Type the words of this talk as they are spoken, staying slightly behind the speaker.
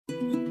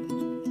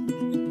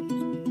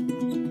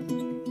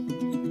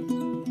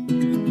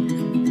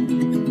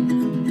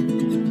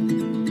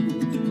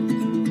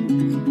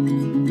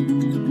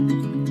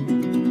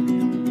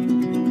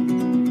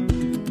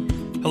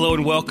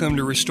and welcome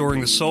to Restoring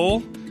the Soul,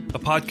 a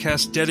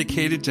podcast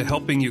dedicated to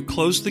helping you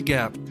close the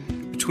gap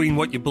between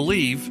what you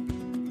believe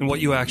and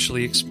what you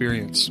actually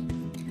experience.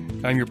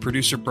 I'm your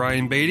producer,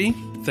 Brian Beatty.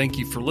 Thank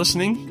you for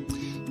listening,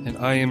 and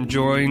I am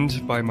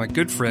joined by my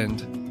good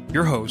friend,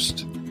 your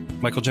host,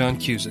 Michael John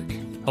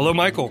Cusick. Hello,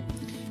 Michael.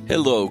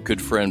 Hello,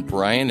 good friend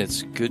Brian.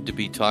 It's good to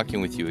be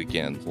talking with you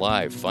again,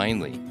 live,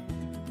 finally.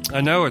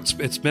 I know, it's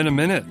been a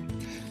minute,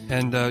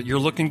 and you're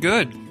looking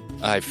good.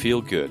 I feel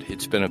good.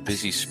 It's been a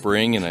busy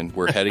spring, and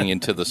we're heading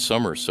into the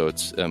summer, so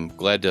I'm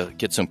glad to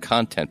get some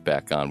content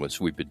back on, which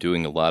we've been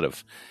doing a lot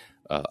of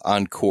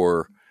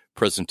encore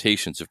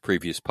presentations of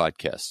previous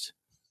podcasts.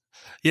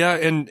 Yeah,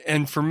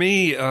 and for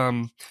me, I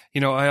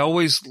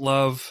always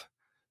love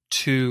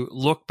to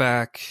look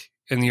back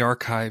in the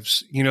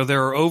archives. You know,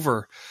 there are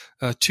over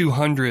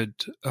 200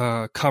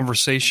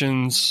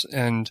 conversations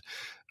and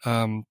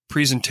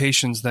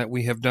presentations that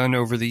we have done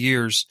over the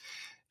years,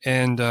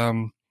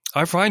 and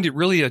I find it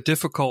really a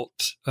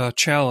difficult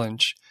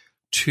challenge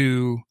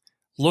to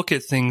look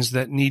at things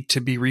that need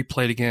to be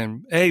replayed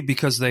again. A,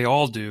 because they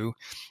all do,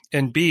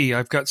 and B,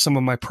 I've got some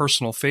of my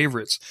personal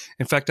favorites.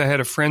 In fact, I had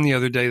a friend the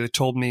other day that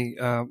told me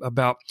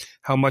about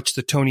how much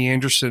the Tony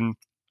Anderson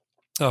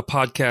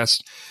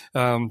podcast,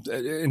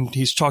 and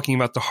he's talking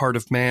about the heart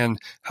of man,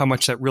 how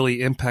much that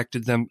really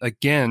impacted them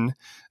again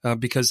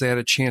because they had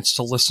a chance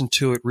to listen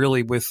to it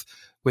really with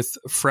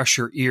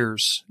fresher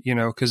ears,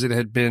 because it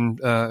had been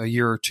a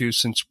year or two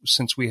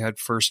since we had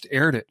first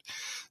aired it.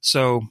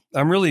 So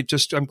I'm really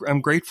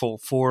I'm grateful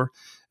for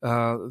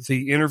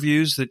the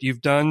interviews that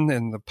you've done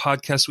and the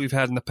podcasts we've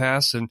had in the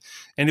past. And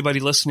anybody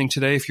listening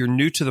today, if you're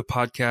new to the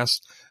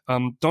podcast,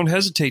 don't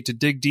hesitate to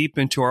dig deep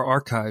into our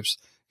archives,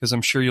 because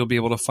I'm sure you'll be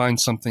able to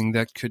find something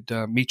that could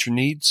meet your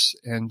needs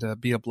and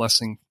be a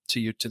blessing to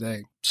you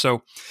today.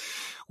 So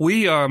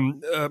we,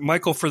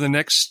 Michael, for the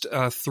next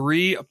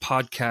 3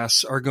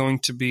 podcasts are going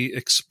to be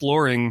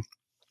exploring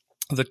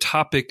the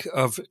topic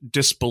of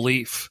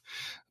disbelief.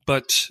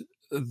 But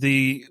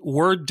the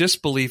word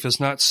disbelief is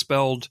not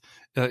spelled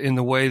in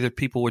the way that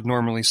people would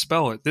normally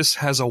spell it. This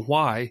has a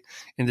Y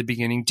in the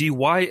beginning,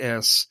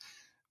 DYS,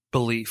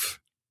 belief.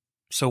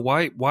 So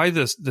why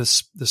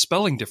the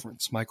spelling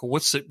difference, Michael?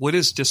 What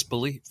is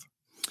disbelief?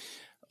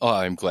 Oh,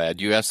 I'm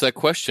glad you asked that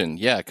question.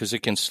 Yeah, because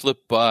it can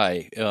slip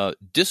by.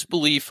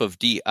 Disbelief of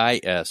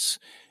DISBELIEF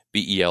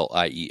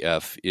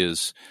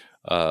is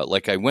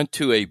like I went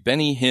to a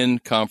Benny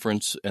Hinn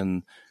conference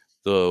and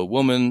the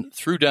woman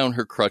threw down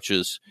her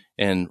crutches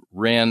and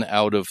ran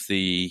out of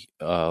the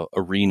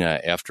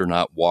arena after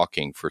not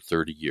walking for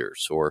 30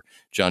 years. Or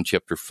John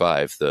chapter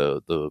 5,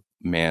 the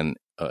man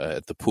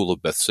at the pool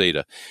of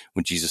Bethsaida,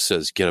 when Jesus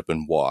says, "Get up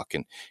and walk,"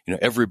 and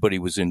everybody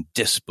was in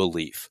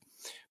disbelief.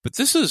 But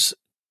this is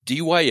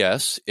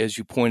DYS, as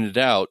you pointed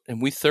out,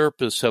 and we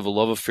therapists have a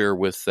love affair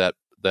with that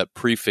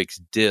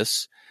prefix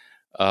dis.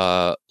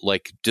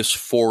 Like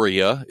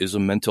dysphoria is a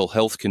mental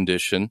health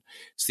condition.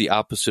 It's the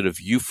opposite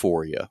of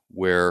euphoria,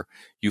 where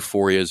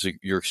euphoria is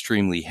you're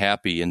extremely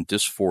happy, and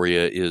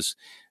dysphoria is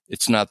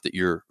it's not that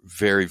you're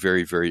very,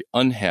 very, very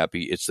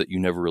unhappy. It's that you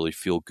never really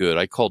feel good.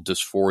 I call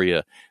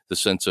dysphoria the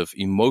sense of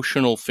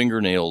emotional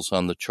fingernails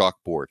on the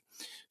chalkboard.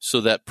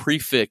 So that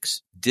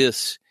prefix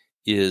dis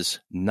is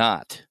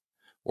not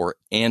or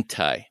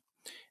anti.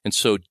 And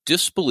so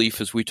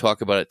disbelief, as we talk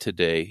about it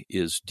today,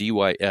 is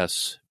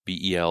DYSBELIEF,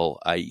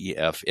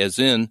 as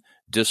in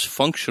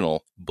dysfunctional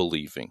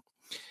believing.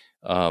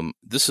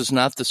 This is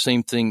not the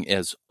same thing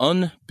as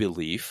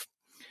unbelief.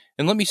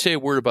 And let me say a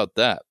word about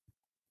that.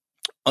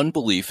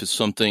 Unbelief is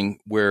something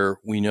where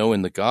we know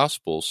in the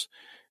Gospels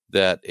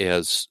that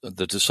as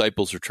the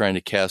disciples are trying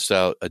to cast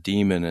out a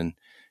demon and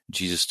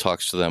Jesus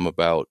talks to them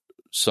about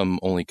some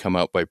only come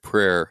out by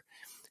prayer.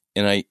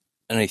 And I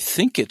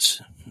think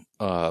it's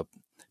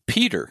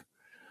Peter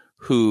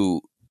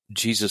who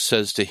Jesus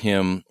says to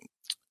him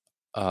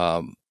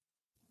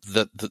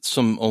that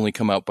some only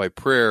come out by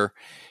prayer.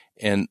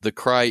 And the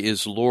cry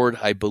is, "Lord,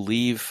 I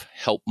believe,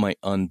 help my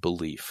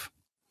unbelief."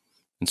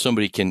 And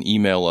somebody can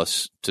email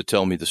us to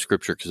tell me the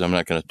scripture, because I'm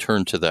not going to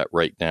turn to that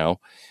right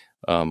now.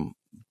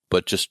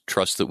 But just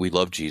trust that we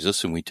love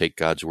Jesus and we take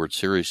God's word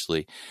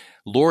seriously.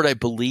 Lord, I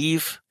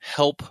believe,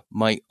 help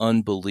my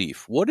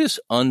unbelief. What is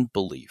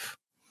unbelief?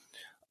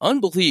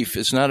 Unbelief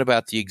is not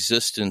about the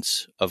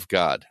existence of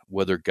God,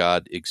 whether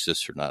God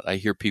exists or not. I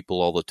hear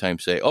people all the time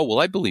say, "Oh, well,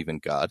 I believe in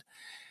God."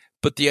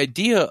 But the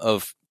idea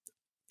of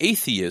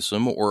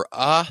atheism or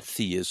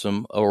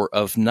atheism, or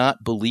of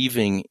not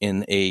believing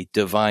in a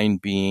divine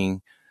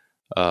being,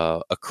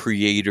 a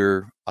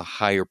creator, a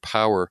higher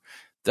power,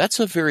 that's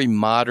a very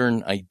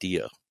modern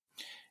idea.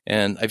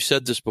 And I've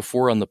said this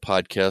before on the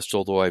podcast,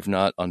 although I've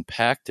not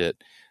unpacked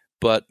it,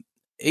 but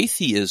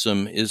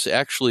atheism is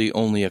actually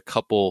only a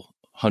couple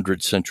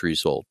 100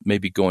 centuries old,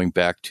 maybe going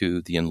back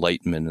to the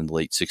Enlightenment in the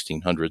late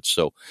 1600s,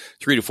 so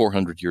 300 to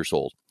 400 years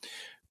old.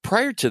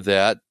 Prior to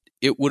that,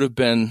 it would have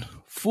been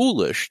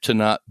foolish to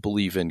not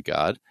believe in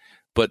God,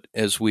 but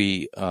as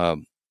we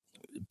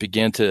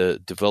began to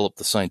develop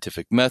the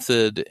scientific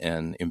method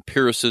and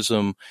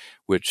empiricism,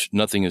 which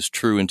nothing is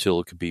true until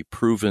it can be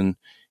proven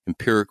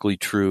empirically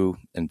true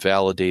and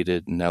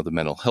validated. And now the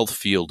mental health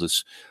field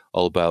is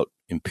all about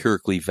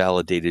empirically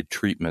validated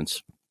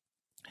treatments.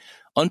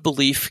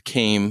 Unbelief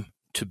came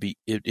to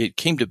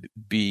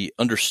be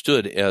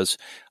understood as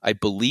I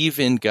believe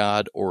in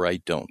God or I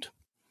don't.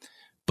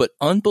 But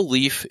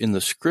unbelief in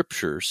the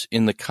scriptures,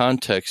 in the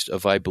context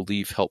of I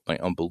believe, help my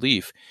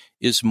unbelief,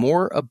 is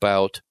more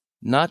about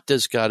not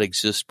does God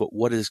exist, but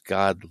what is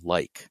God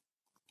like?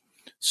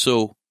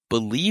 So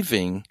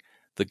believing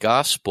the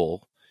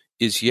gospel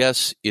is,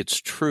 yes,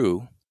 it's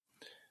true,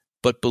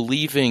 but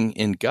believing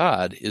in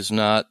God is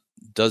not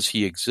does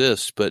he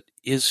exist, but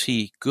is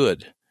he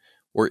good,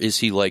 or is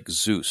he like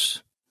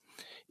Zeus?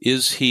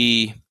 Is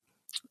he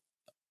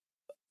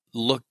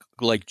look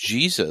like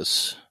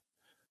Jesus,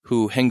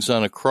 who hangs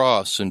on a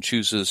cross and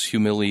chooses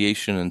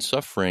humiliation and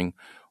suffering,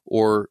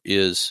 or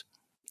is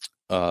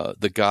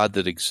the God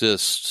that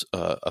exists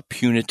a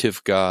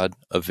punitive God,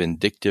 a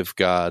vindictive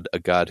God, a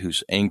God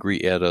who's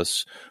angry at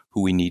us,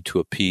 who we need to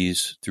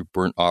appease through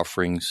burnt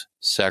offerings,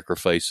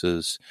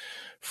 sacrifices,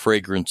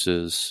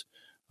 fragrances,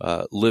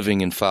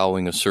 living and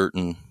following a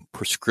certain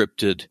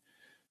prescripted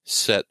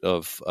set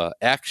of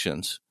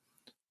actions,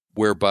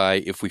 whereby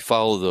if we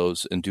follow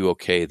those and do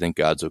okay, then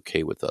God's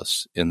okay with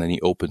us. And then he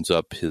opens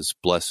up his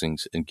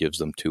blessings and gives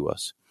them to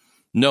us.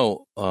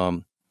 No,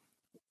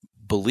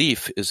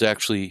 belief is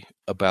actually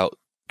about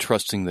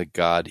trusting that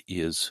God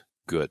is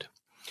good.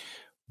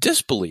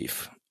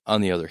 Disbelief,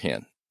 on the other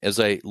hand, as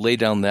I lay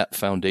down that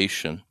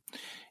foundation,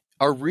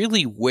 are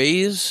really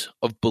ways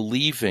of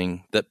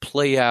believing that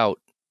play out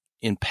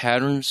in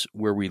patterns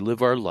where we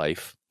live our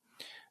life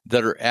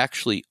that are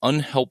actually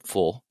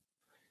unhelpful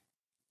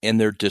and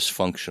they're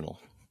dysfunctional.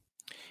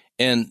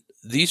 And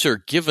these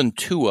are given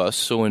to us,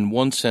 so in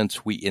one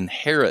sense we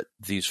inherit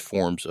these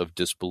forms of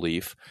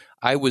disbelief.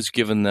 I was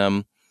given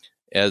them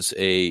as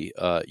a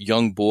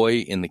young boy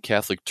in the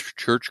Catholic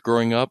Church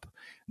growing up.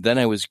 Then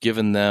I was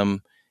given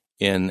them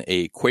in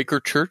a Quaker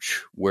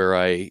church where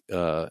I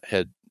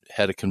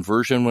had a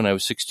conversion when I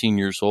was 16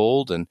 years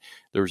old, and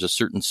there was a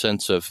certain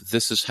sense of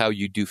this is how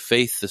you do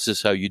faith, this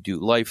is how you do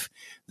life,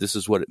 this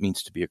is what it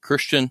means to be a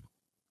Christian.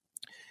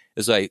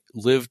 As I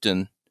lived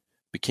and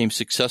became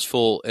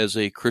successful as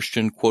a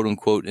Christian, quote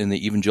unquote, in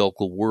the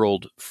evangelical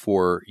world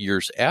for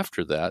years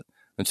after that,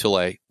 until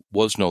I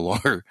was no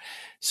longer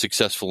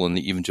successful in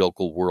the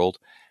evangelical world,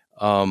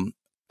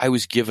 I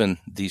was given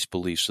these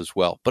beliefs as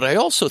well. But I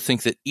also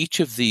think that each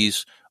of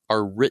these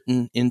are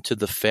written into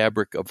the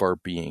fabric of our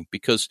being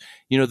because,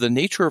 the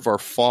nature of our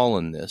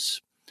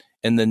fallenness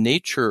and the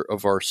nature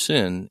of our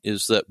sin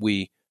is that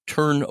we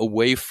turn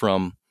away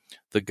from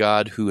the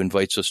God who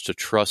invites us to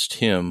trust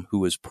him,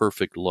 who is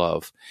perfect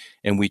love,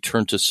 and we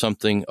turn to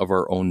something of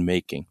our own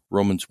making.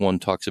 Romans 1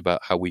 talks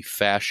about how we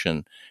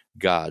fashion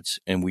gods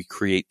and we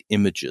create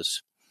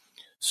images.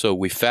 So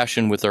we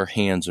fashion with our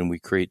hands and we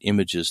create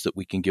images that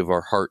we can give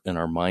our heart and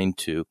our mind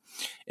to.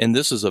 And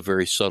this is a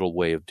very subtle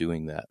way of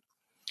doing that.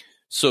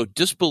 So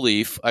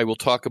disbelief, I will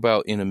talk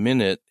about in a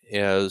minute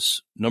as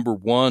number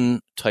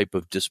one type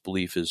of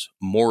disbelief is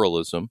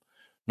moralism.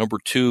 Number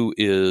two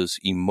is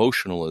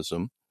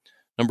emotionalism.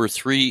 Number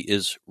three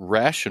is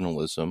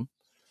rationalism.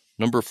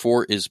 Number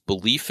four is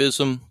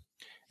beliefism.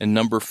 And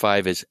number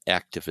five is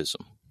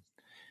activism.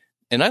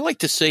 And I like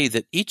to say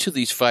that each of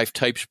these five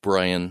types,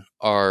 Brian,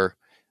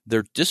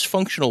 they're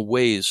dysfunctional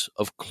ways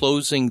of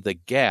closing the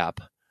gap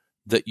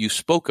that you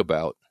spoke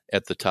about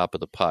at the top of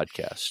the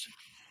podcast.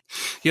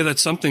 Yeah,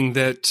 that's something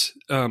that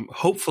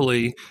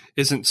hopefully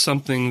isn't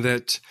something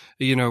that,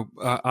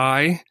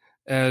 I,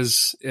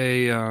 as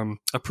a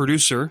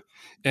producer,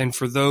 and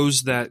for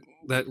those that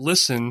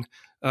listen,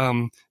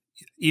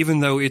 even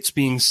though it's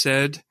being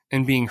said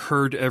and being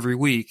heard every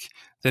week,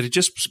 that it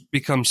just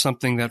becomes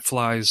something that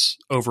flies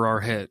over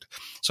our head.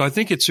 So I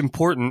think it's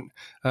important,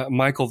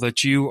 Michael,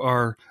 that you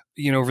are,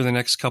 over the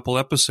next couple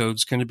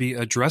episodes going to be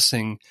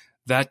addressing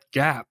that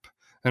gap.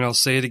 And I'll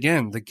say it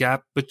again, the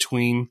gap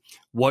between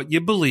what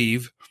you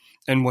believe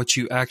and what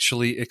you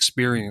actually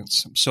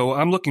experience. So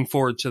I'm looking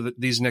forward to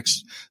these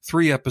next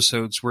 3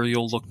 episodes where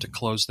you'll look to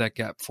close that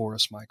gap for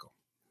us, Michael.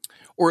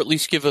 Or at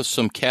least give us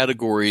some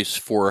categories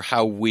for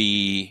how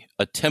we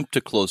attempt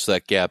to close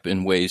that gap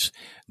in ways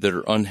that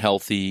are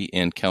unhealthy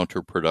and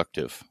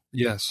counterproductive.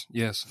 Yes,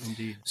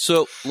 indeed.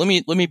 So let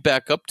me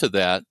back up to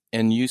that.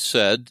 And you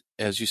said,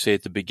 as you say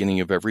at the beginning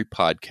of every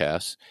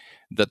podcast,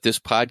 that this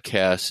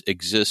podcast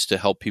exists to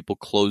help people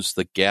close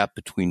the gap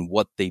between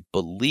what they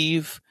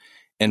believe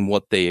and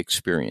what they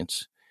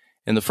experience.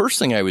 And the first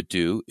thing I would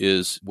do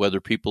is, whether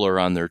people are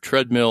on their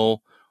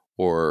treadmill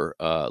or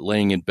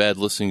laying in bed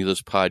listening to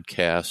this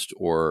podcast,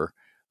 or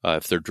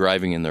if they're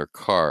driving in their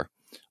car,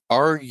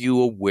 are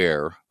you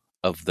aware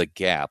of the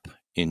gap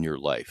in your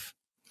life?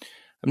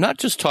 I'm not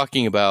just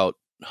talking about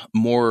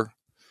more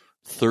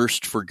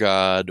thirst for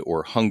God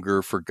or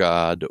hunger for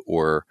God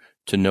or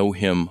to know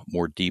him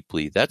more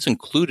deeply. That's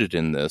included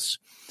in this.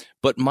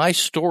 But my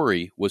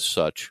story was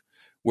such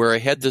where I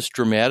had this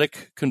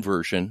dramatic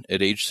conversion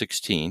at age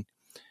 16.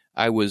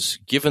 I was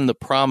given the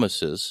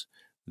promises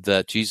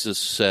that Jesus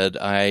said,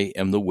 I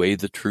am the way,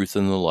 the truth,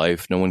 and the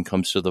life. No one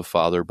comes to the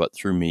Father but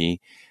through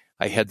me.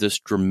 I had this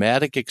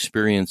dramatic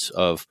experience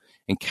of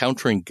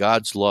encountering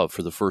God's love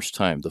for the first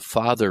time. The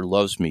Father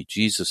loves me.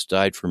 Jesus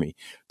died for me.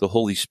 The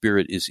Holy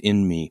Spirit is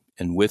in me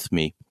and with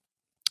me.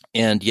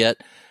 And yet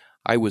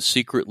I was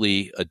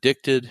secretly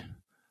addicted.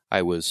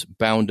 I was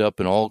bound up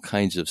in all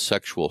kinds of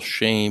sexual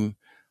shame.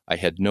 I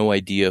had no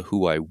idea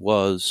who I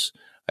was.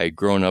 I had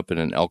grown up in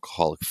an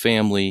alcoholic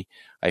family.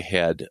 I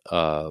had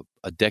a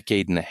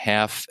decade and a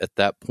half at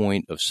that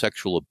point of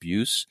sexual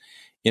abuse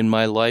in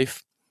my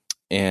life.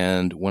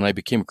 And when I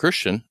became a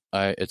Christian,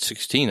 at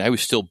 16, I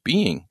was still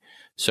being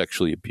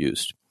sexually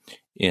abused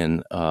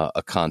in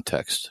a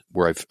context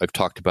where I've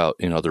talked about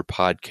in other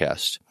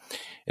podcasts.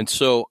 And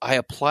so I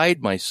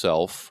applied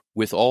myself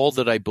with all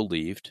that I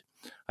believed.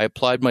 I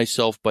applied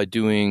myself by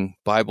doing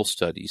Bible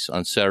studies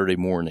on Saturday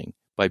morning,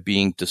 by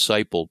being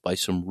discipled by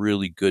some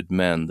really good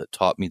men that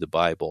taught me the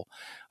Bible.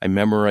 I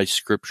memorized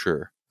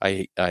scripture.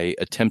 I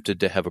attempted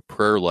to have a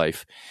prayer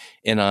life.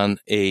 And on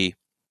a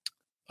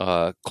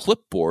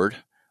clipboard,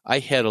 I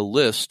had a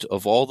list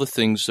of all the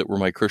things that were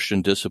my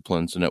Christian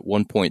disciplines. And at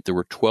one point, there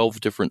were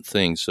 12 different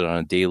things that on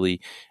a daily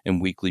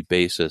and weekly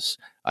basis,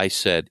 I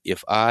said,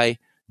 if I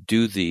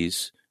do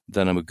these,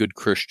 then I'm a good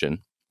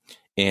Christian.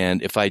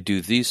 And if I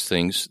do these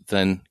things,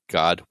 then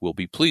God will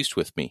be pleased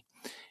with me.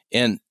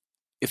 And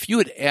if you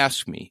had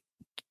asked me,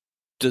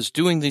 does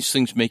doing these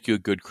things make you a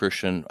good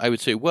Christian? I would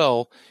say,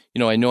 well,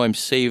 I know I'm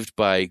saved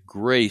by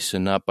grace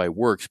and not by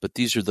works, but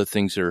these are the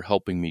things that are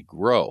helping me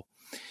grow.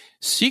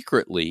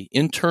 Secretly,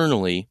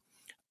 internally,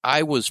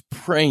 I was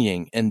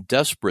praying and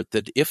desperate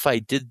that if I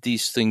did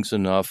these things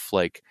enough,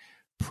 like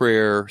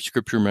prayer,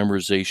 scripture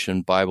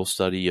memorization, Bible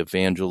study,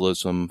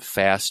 evangelism,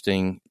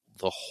 fasting,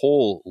 the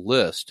whole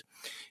list,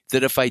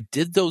 that if I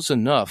did those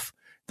enough,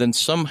 then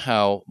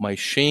somehow my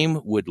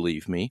shame would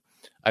leave me.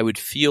 I would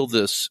feel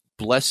this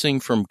blessing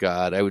from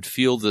God. I would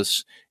feel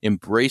this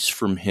embrace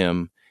from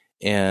Him,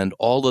 and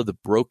all of the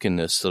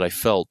brokenness that I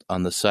felt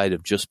on the side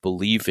of just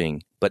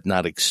believing but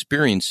not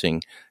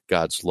experiencing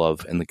God's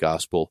love and the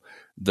gospel,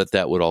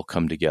 that would all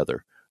come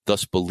together.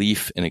 Thus,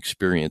 belief and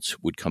experience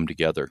would come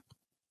together.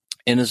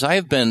 And as I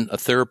have been a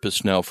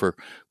therapist now for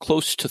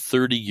close to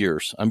 30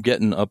 years, I'm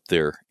getting up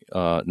there,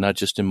 not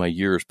just in my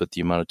years, but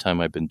the amount of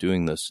time I've been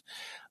doing this,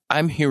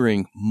 I'm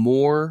hearing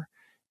more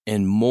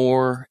and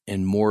more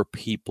and more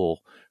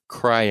people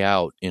cry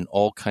out in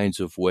all kinds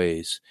of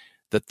ways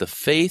that the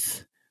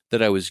faith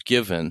that I was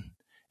given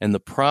and the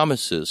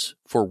promises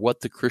for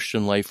what the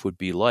Christian life would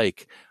be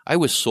like, I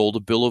was sold a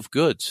bill of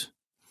goods.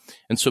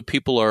 And so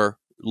people are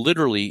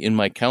literally in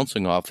my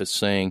counseling office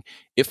saying,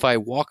 if I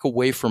walk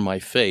away from my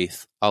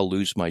faith, I'll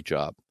lose my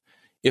job.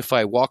 If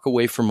I walk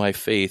away from my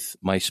faith,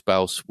 my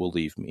spouse will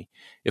leave me.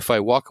 If I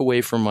walk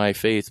away from my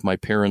faith, my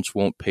parents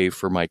won't pay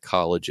for my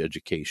college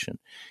education.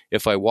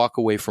 If I walk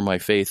away from my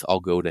faith, I'll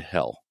go to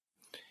hell.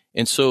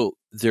 And so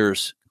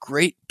there's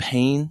great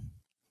pain,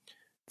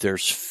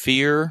 there's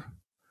fear,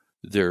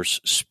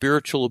 there's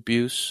spiritual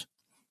abuse,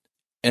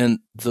 and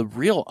the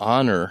real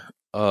honor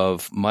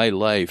of my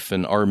life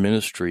and our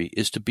ministry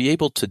is to be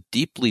able to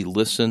deeply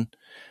listen,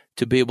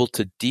 to be able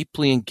to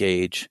deeply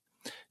engage,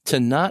 to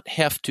not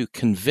have to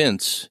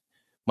convince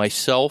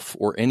myself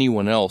or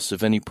anyone else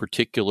of any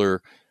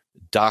particular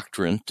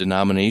doctrine,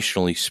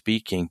 denominationally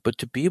speaking, but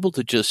to be able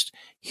to just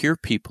hear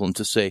people and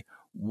to say,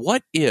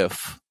 what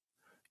if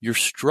your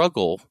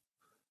struggle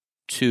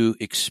to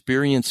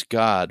experience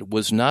God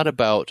was not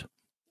about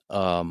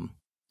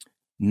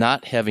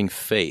not having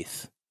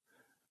faith?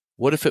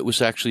 What if it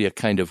was actually a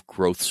kind of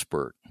growth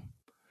spurt?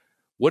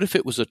 What if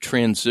it was a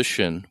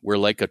transition where,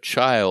 like a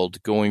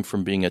child going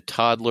from being a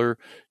toddler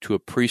to a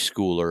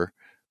preschooler,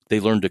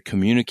 they learn to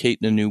communicate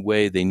in a new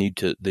way,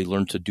 they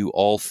learn to do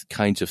all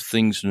kinds of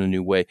things in a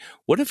new way?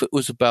 What if it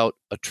was about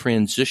a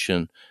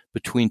transition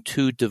between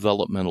two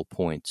developmental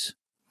points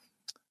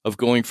of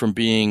going from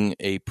being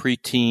a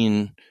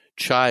preteen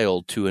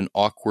child to an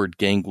awkward,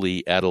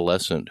 gangly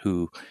adolescent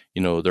who,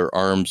 their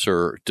arms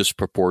are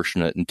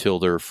disproportionate until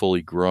they're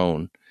fully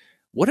grown?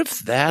 What if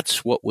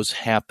that's what was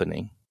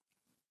happening?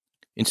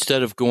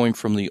 Instead of going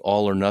from the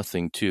all or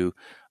nothing to,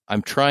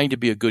 I'm trying to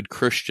be a good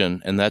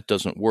Christian and that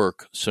doesn't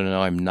work, so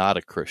now I'm not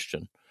a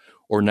Christian.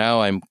 Or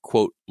now I'm,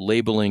 quote,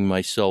 labeling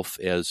myself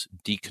as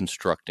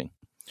deconstructing.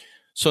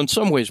 So in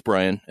some ways,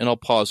 Brian, and I'll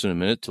pause in a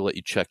minute to let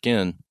you check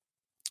in,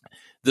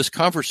 this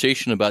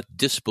conversation about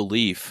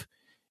disbelief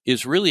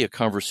is really a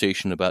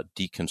conversation about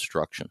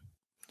deconstruction.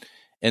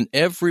 And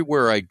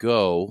everywhere I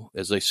go,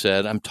 as I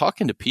said, I'm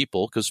talking to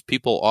people, because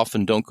people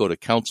often don't go to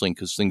counseling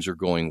because things are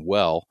going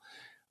well.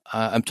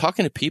 I'm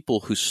talking to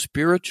people whose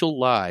spiritual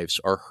lives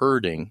are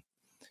hurting.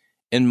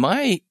 And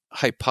my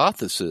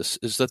hypothesis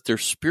is that their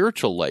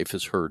spiritual life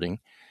is hurting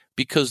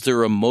because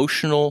their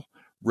emotional,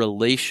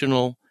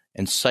 relational,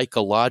 and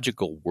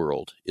psychological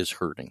world is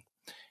hurting.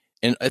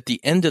 And at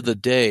the end of the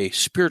day,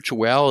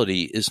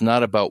 spirituality is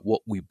not about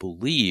what we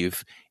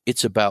believe.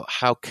 It's about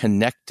how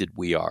connected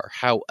we are,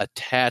 how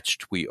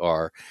attached we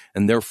are,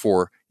 and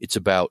therefore it's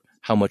about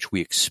how much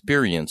we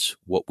experience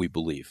what we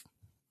believe.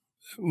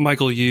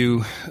 Michael,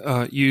 you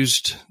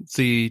used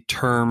the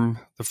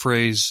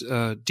phrase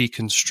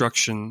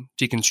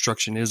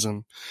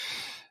deconstructionism,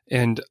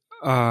 and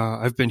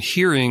I've been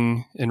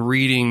hearing and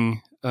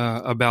reading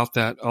about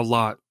that a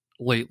lot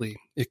lately.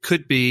 It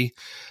could be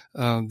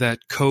that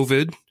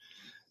COVID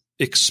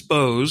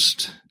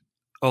exposed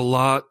a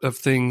lot of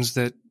things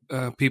that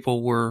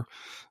people were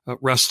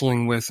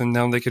wrestling with, and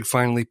now they could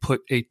finally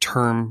put a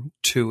term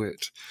to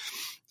it.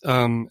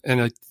 And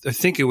I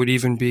think it would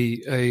even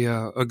be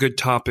a good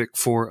topic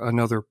for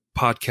another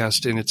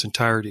podcast in its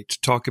entirety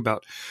to talk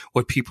about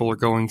what people are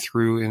going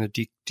through in a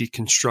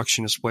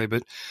deconstructionist way.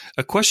 But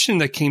a question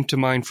that came to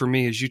mind for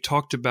me is you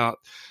talked about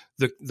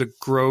the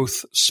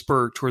growth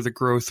spurt or the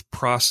growth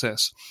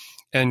process.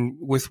 And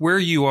with where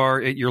you are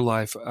at your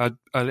life, I'd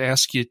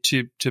ask you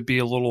to be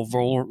a little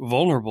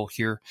vulnerable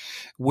here.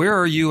 Where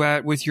are you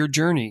at with your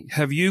journey?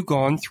 Have you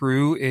gone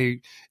through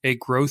a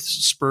growth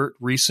spurt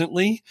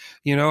recently?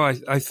 You know,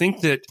 I think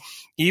that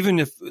even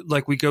if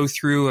like we go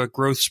through a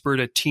growth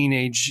spurt at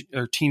teenage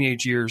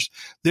years,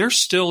 there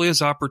still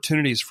is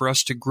opportunities for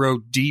us to grow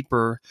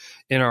deeper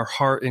in our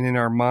heart and in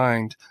our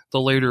mind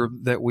the later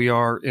that we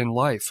are in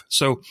life.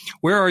 So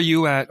where are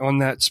you at on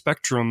that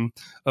spectrum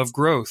of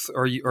growth?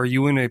 Are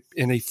you in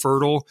a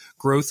fertile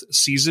growth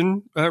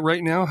season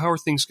right now? How are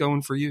things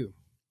going for you?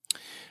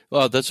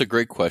 Well, that's a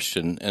great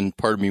question. And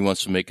part of me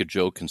wants to make a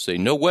joke and say,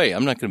 no way,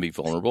 I'm not going to be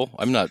vulnerable.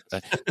 I'm not.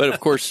 But of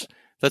course,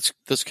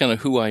 that's kind of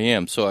who I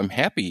am. So I'm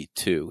happy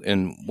to.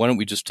 And why don't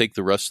we just take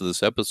the rest of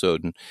this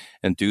episode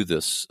and do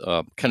this,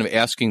 kind of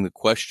asking the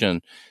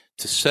question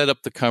to set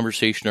up the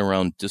conversation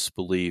around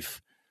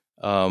disbelief.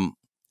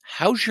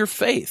 How's your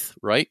faith,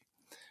 right?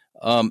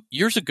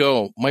 Years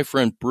ago, my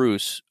friend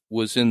Bruce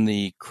was in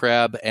the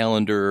Crab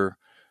Allender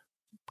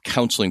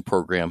counseling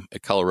program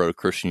at Colorado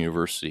Christian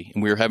University.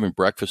 And we were having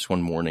breakfast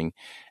one morning,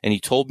 and he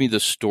told me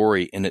this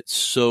story, and it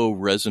so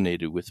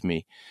resonated with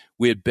me.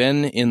 We had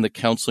been in the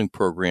counseling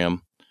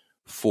program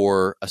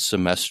for a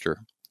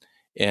semester.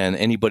 And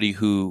anybody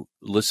who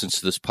listens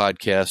to this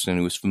podcast and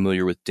who is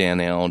familiar with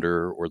Dan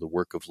Allender or the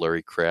work of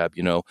Larry Crabb,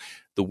 you know,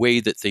 the way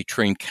that they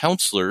train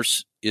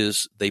counselors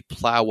is they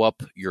plow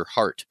up your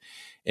heart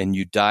and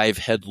you dive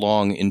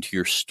headlong into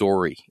your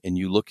story and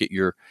you look at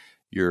your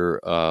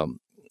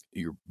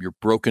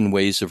broken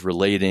ways of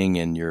relating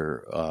and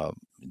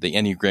the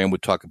Enneagram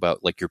would talk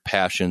about like your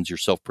passions, your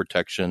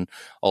self-protection,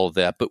 all of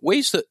that, but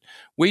ways that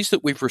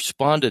we've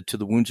responded to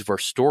the wounds of our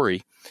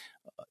story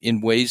in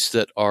ways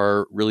that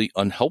are really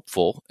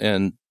unhelpful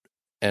and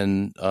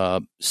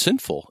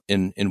sinful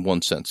in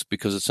one sense,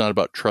 because it's not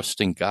about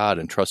trusting God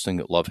and trusting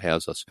that love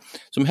has us.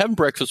 So I'm having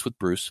breakfast with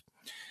Bruce,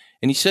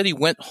 and he said he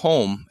went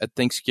home at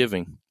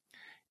Thanksgiving,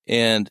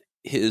 and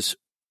his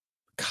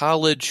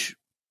college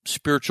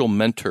spiritual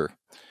mentor,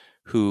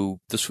 who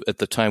this at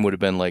the time would have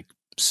been like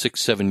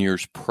 6-7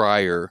 years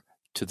prior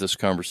to this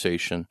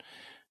conversation,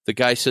 the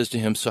guy says to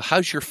him, "So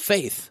how's your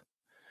faith?"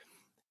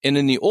 And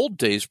in the old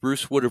days,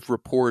 Bruce would have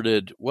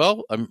reported,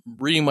 "Well, I'm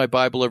reading my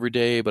Bible every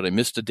day, but I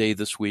missed a day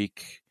this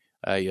week.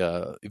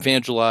 I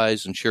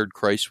evangelized and shared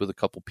Christ with a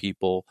couple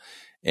people,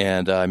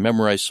 and I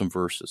memorized some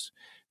verses."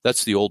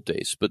 That's the old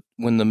days. But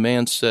when the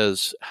man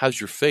says,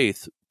 "How's your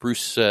faith?"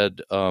 Bruce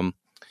said,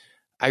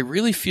 "I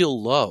really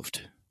feel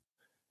loved."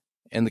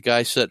 And the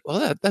guy said,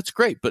 "Well, that's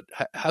great, but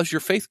how's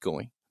your faith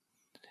going?"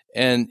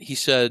 And he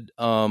said,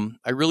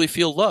 "I really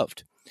feel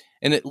loved."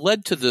 And it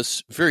led to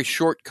this very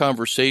short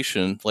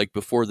conversation, like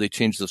before they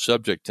changed the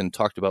subject and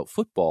talked about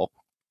football,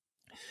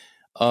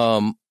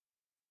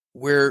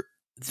 where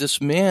this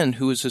man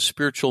who is a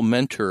spiritual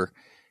mentor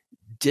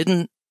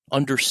didn't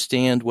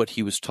understand what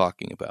he was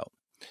talking about.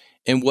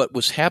 And what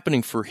was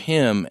happening for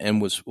him and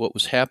what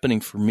was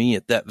happening for me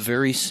at that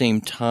very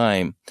same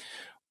time,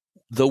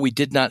 though we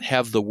did not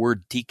have the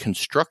word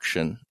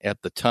deconstruction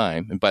at the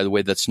time, and by the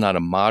way, that's not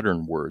a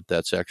modern word,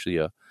 that's actually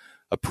a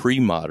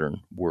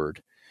pre-modern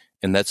word.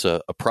 And that's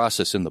a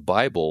process in the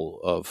Bible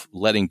of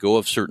letting go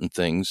of certain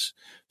things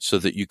so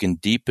that you can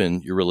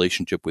deepen your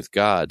relationship with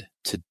God,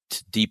 to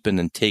deepen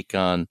and take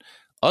on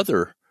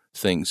other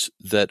things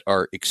that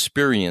are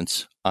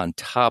experience on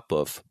top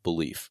of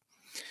belief.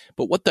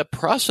 But what that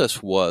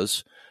process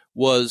was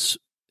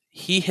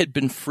he had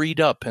been freed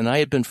up and I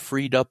had been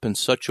freed up in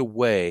such a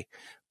way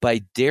by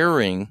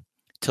daring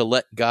to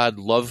let God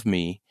love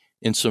me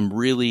in some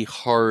really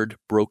hard,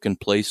 broken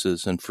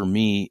places, and for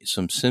me,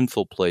 some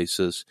sinful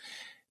places,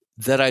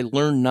 that I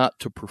learned not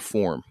to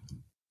perform.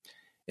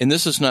 And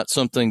this is not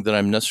something that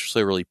I'm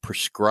necessarily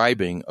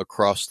prescribing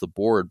across the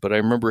board, but I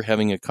remember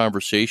having a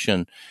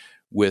conversation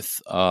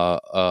with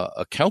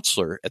a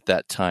counselor at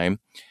that time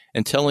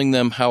and telling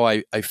them how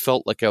I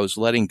felt like I was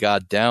letting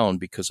God down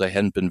because I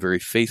hadn't been very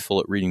faithful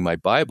at reading my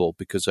Bible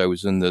because I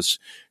was in this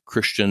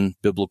Christian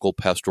biblical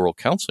pastoral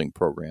counseling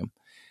program.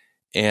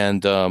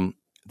 And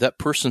that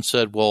person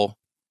said, "Well,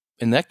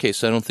 in that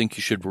case, I don't think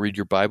you should read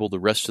your Bible the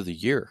rest of the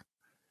year."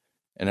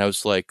 And I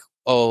was like,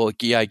 "Oh,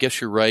 yeah, I guess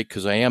you're right,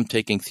 because I am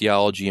taking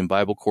theology and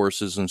Bible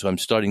courses, and so I'm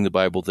studying the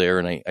Bible there,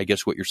 and I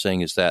guess what you're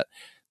saying is that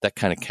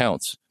kind of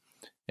counts."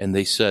 And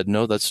they said,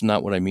 no, that's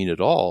not what I mean at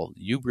all.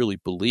 You really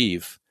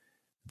believe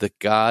that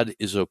God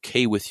is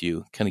okay with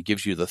you, kind of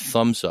gives you the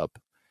thumbs up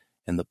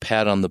and the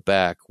pat on the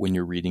back when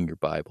you're reading your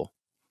Bible.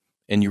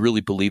 And you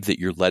really believe that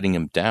you're letting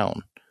him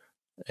down.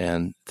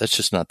 And that's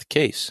just not the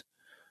case.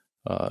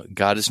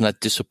 God is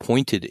not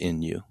disappointed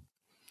in you.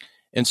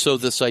 And so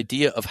this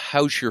idea of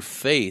how's your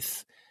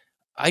faith,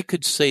 I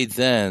could say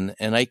then,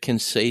 and I can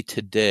say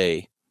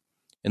today,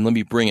 and let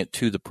me bring it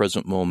to the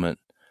present moment,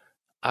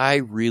 I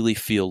really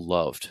feel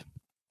loved.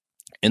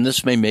 And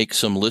this may make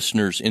some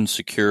listeners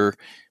insecure.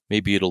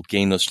 Maybe it'll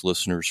gain us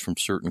listeners from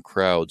certain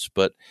crowds.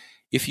 But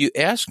if you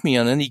ask me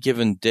on any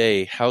given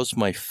day, how's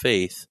my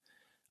faith?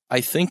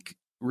 I think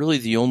really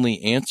the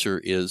only answer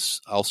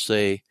is I'll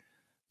say,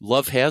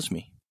 love has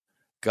me.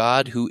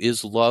 God, who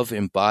is love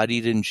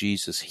embodied in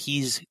Jesus,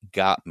 he's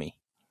got me.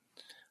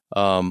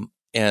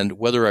 And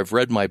whether I've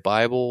read my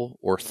Bible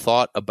or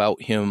thought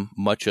about him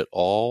much at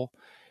all,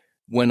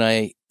 when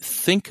I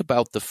think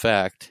about the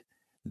fact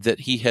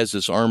that he has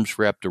his arms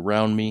wrapped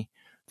around me,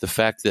 the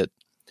fact that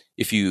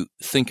if you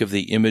think of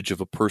the image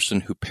of a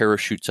person who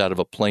parachutes out of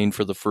a plane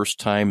for the first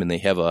time and they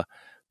have a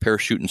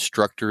parachute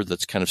instructor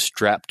that's kind of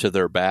strapped to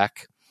their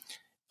back,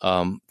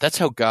 that's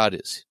how God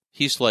is.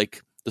 He's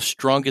like the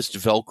strongest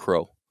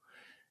Velcro.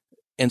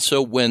 And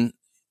so when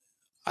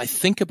I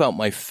think about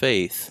my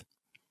faith,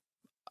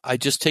 I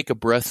just take a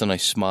breath and I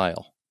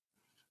smile.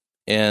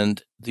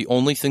 And the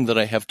only thing that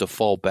I have to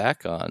fall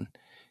back on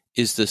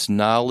is this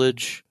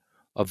knowledge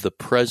of the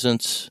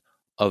presence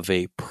of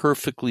a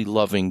perfectly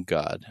loving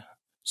God.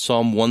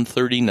 Psalm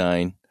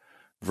 139,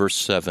 verse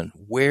 7,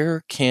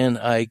 where can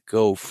I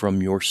go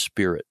from your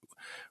spirit?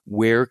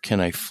 Where can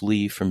I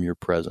flee from your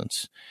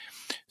presence?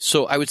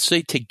 So I would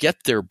say to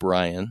get there,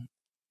 Brian,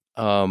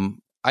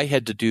 I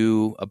had to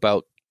do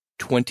about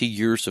 20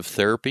 years of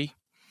therapy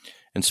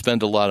and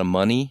spend a lot of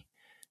money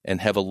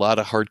and have a lot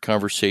of hard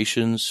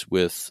conversations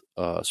with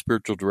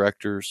spiritual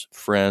directors,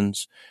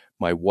 friends,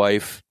 my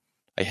wife.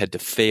 I had to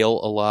fail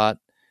a lot.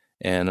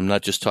 And I'm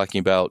not just talking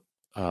about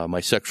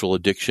my sexual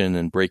addiction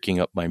and breaking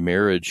up my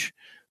marriage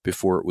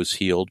before it was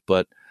healed,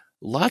 but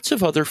lots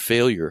of other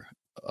failure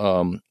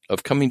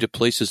of coming to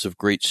places of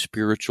great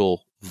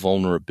spiritual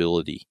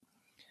vulnerability.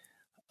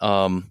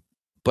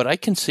 But I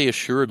can say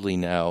assuredly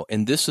now,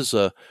 and this is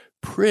a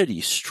pretty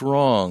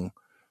strong,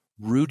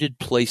 rooted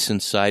place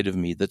inside of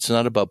me that's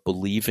not about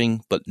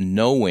believing, but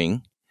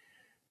knowing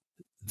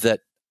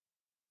that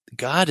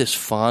God is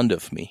fond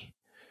of me.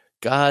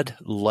 God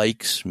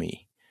likes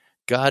me.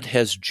 God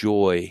has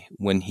joy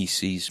when he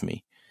sees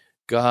me.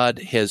 God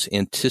has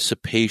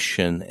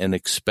anticipation and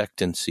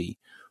expectancy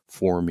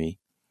for me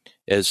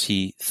as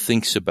he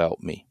thinks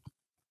about me.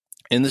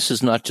 And this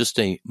is not just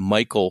a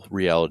Michael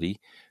reality.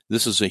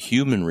 This is a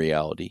human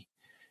reality.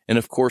 And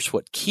of course,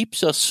 what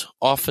keeps us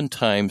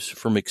oftentimes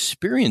from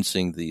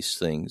experiencing these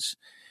things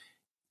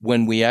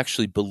when we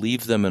actually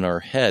believe them in our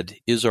head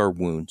is our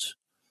wounds,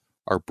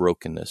 our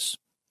brokenness.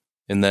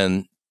 And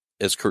then,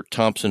 as Kurt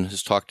Thompson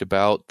has talked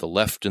about, the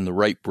left and the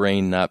right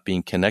brain not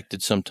being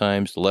connected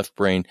sometimes, the left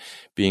brain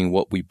being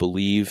what we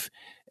believe,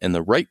 and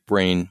the right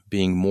brain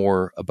being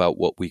more about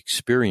what we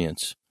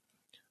experience.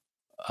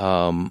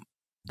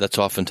 That's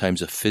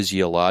oftentimes a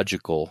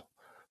physiological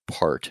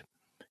part.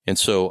 And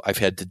so I've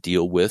had to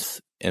deal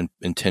with and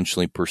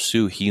intentionally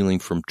pursue healing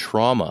from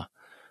trauma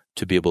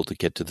to be able to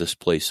get to this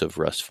place of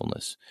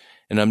restfulness.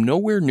 And I'm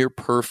nowhere near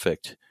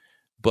perfect,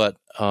 but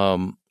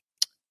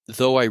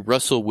though I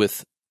wrestle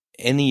with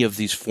any of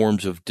these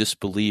forms of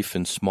disbelief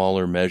in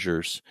smaller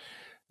measures,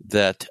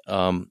 that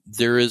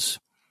there is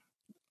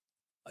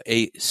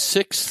a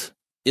sixth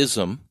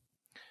ism.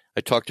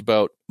 I talked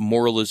about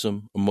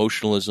moralism,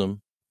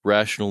 emotionalism,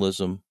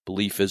 rationalism,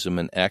 beliefism,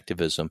 and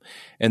activism.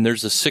 And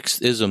there's a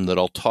sixth ism that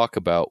I'll talk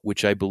about,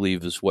 which I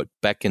believe is what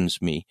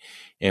beckons me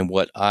and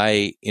what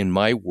I, in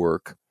my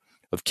work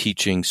of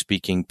teaching,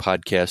 speaking,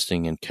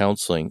 podcasting, and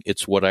counseling,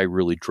 it's what I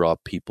really draw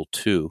people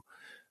to,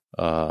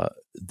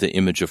 the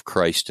image of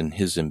Christ and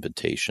his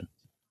invitation.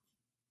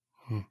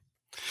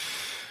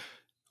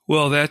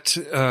 Well,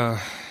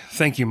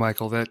 thank you,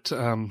 Michael. That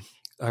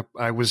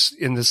I was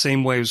in the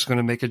same way. I was going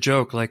to make a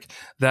joke like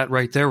that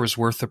right there was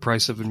worth the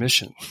price of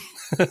admission.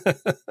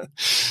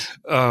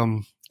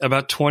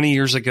 About 20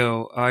 years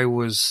ago, I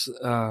was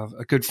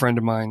a good friend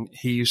of mine.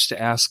 He used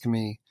to ask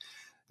me,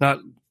 not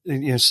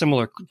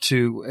similar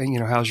to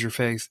how's your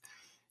faith.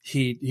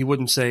 He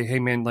wouldn't say, "Hey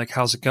man, like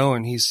how's it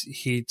going?"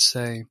 He'd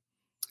say,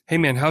 "Hey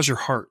man, how's your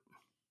heart?"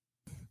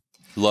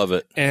 Love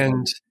it.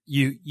 And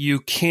you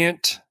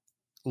can't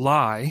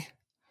lie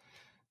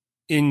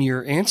in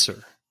your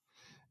answer.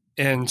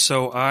 And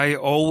so I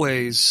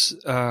always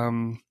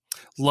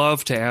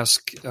love to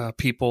ask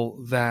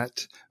people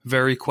that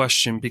very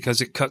question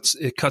because it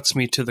cuts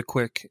me to the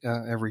quick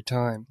every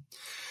time.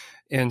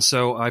 And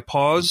so I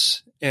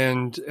pause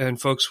and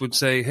folks would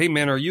say, "Hey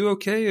man, are you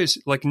okay?"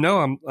 Is like,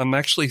 "No, I'm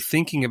actually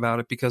thinking about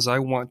it because I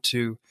want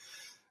to,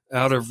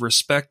 out of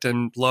respect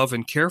and love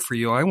and care for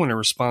you, I want to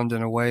respond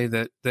in a way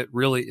that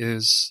really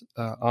is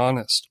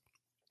honest."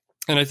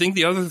 And I think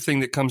the other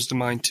thing that comes to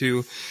mind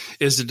too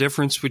is the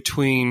difference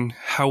between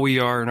how we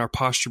are in our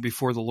posture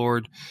before the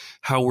Lord,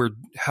 how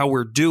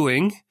we're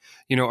doing.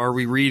 You know, are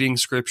we reading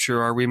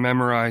scripture? Are we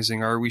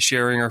memorizing? Are we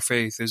sharing our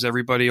faith? Is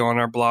everybody on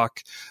our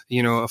block,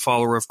 you know, a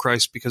follower of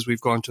Christ because we've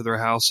gone to their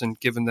house and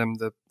given them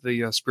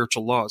the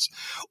spiritual laws?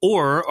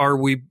 Or are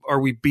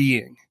we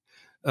being?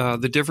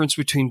 The difference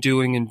between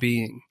doing and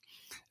being.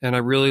 And I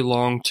really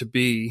long to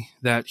be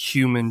that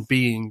human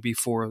being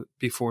before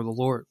the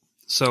Lord.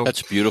 So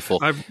that's beautiful.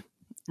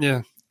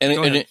 Yeah.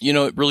 And it, you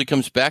know, it really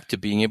comes back to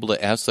being able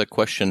to ask that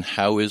question,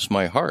 how is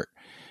my heart?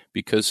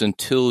 Because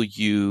until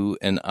you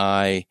and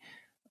I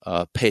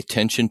pay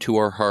attention to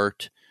our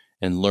heart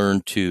and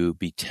learn to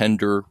be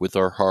tender with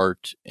our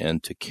heart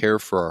and to care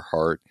for our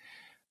heart,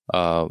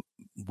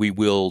 we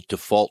will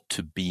default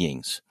to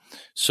beings.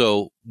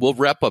 So we'll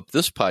wrap up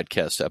this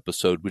podcast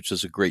episode, which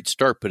is a great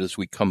start. But as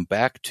we come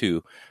back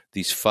to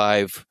these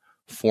 5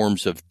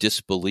 forms of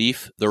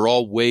disbelief, they're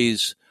all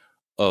ways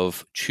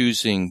of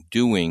choosing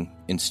doing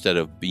instead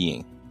of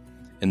being.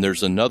 And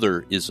there's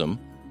another ism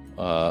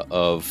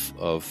of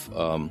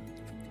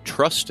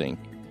trusting,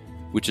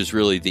 which is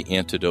really the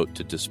antidote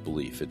to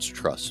disbelief. It's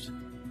trust.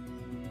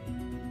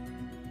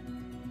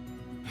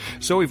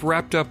 So we've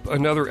wrapped up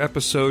another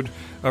episode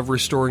of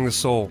Restoring the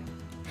Soul.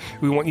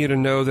 We want you to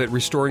know that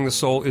Restoring the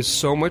Soul is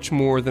so much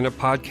more than a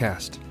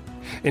podcast.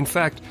 In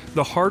fact,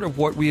 the heart of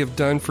what we have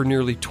done for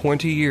nearly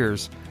 20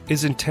 years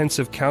is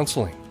intensive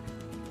counseling.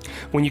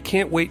 When you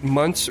can't wait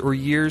months or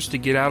years to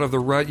get out of the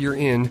rut you're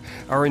in,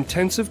 our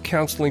intensive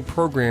counseling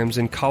programs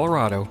in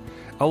Colorado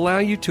allow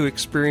you to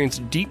experience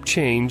deep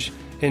change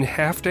in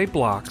half-day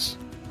blocks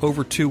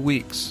over 2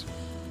 weeks.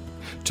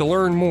 To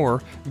learn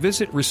more,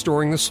 visit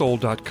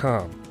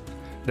restoringthesoul.com.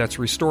 That's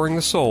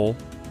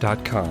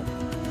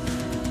restoringthesoul.com.